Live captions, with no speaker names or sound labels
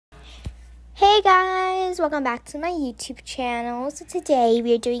Hey guys, welcome back to my YouTube channel. So today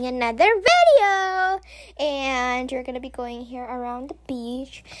we are doing another video and we're gonna be going here around the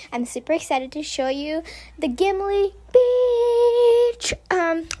beach. I'm super excited to show you the Gimli Beach.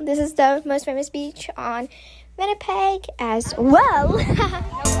 This is the most famous beach on Winnipeg as well.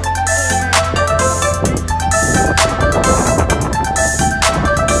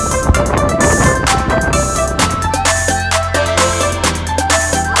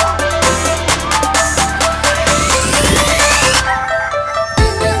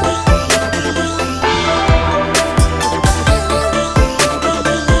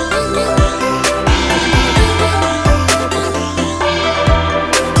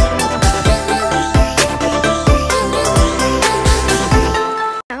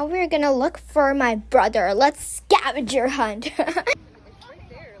 Gonna look for my brother. Let's scavenger hunt.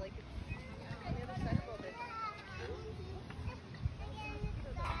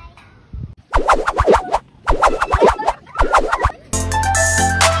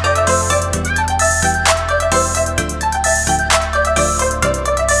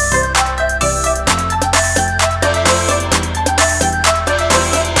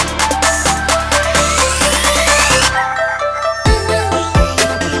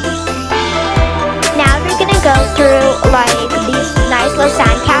 Go through like these nice little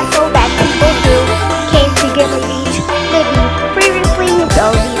sandcastle that people who came to Gimli Beach maybe previously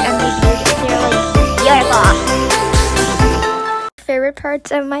go these and they're like beautiful. Favorite parts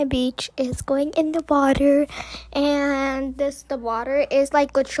of my beach is going in the water, and the water is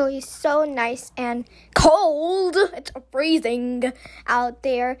like literally so nice and cold. It's freezing out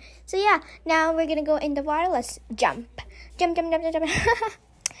there. So yeah, now we're gonna go in the water. Let's jump. Jump.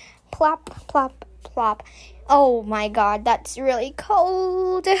 Plop, plop, plop. Oh my god, that's really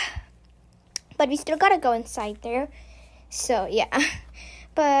cold. But we still gotta go inside there. So yeah.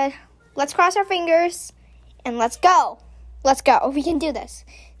 But let's cross our fingers and let's go. Let's go. We can do this.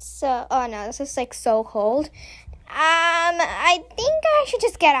 So, oh no, this is like so cold. I think I should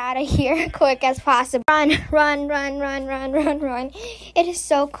just get out of here quick as possible. Run. It is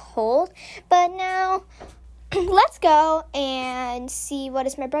so cold. But now let's go and see what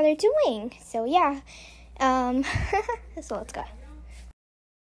is my brother doing. So yeah, so let's go.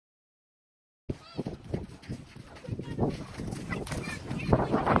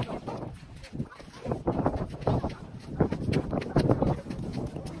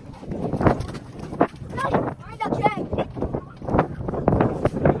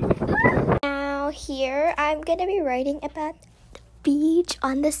 Now here I'm gonna be writing about beach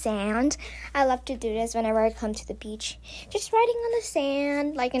on the sand. I love to do this whenever I come to the beach. Just writing on the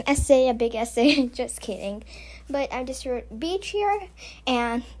sand, like an essay, a big essay. Just kidding. But I just wrote beach here,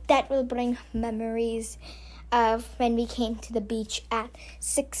 and that will bring memories of when we came to the beach at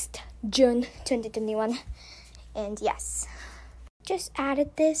 6th June 2021. And yes, just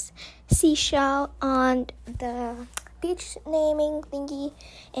added this seashell on the beach naming thingy,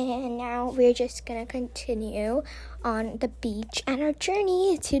 and now we're just gonna continue on the beach and our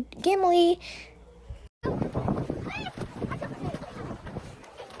journey to Gimli.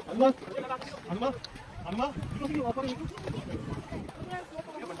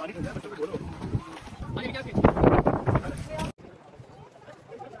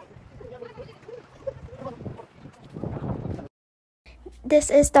 This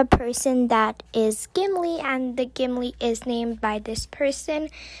is the person that is Gimli, and the Gimli is named by this person.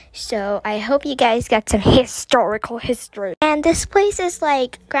 So I hope you guys get some historical history. And this place is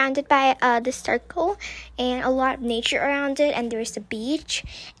like grounded by the circle and a lot of nature around it, and there's a beach,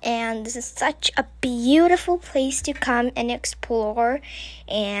 and this is such a beautiful place to come and explore,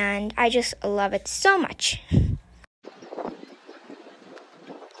 and I just love it so much.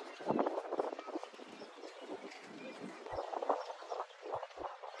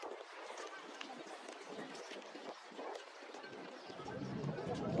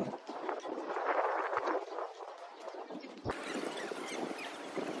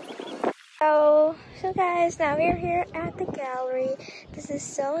 So guys, now we're here at the gallery. This is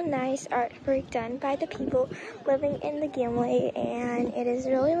so nice artwork done by the people living in the Gimli, and it is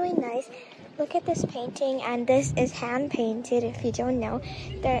really nice. Look at this painting, and this is hand painted. If you don't know,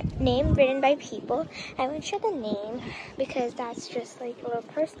 the name written by people. I won't show the name because that's just like a little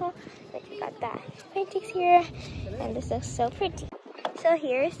personal. But you got that paintings here, and this is so pretty. So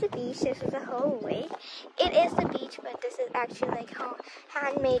here's the beach. This is a whole lake. It is the beach, but this is actually like a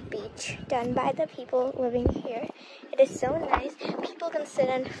handmade beach done by the people living here. It is so nice. People can sit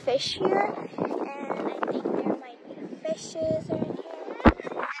and fish here, and I think there might be fishes in here.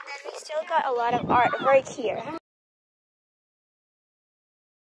 And then we still got a lot of artwork here.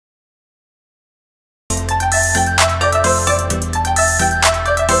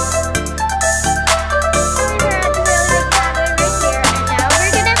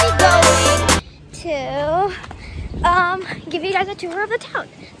 give you guys a tour of the town.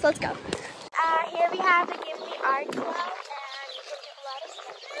 So let's go. Here we have the Gimli Art Club, and you can do a lot of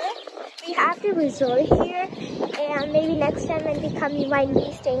stuff here. We have the resort here, and maybe next time when we come, you might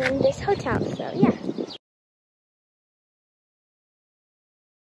be staying in this hotel. So yeah.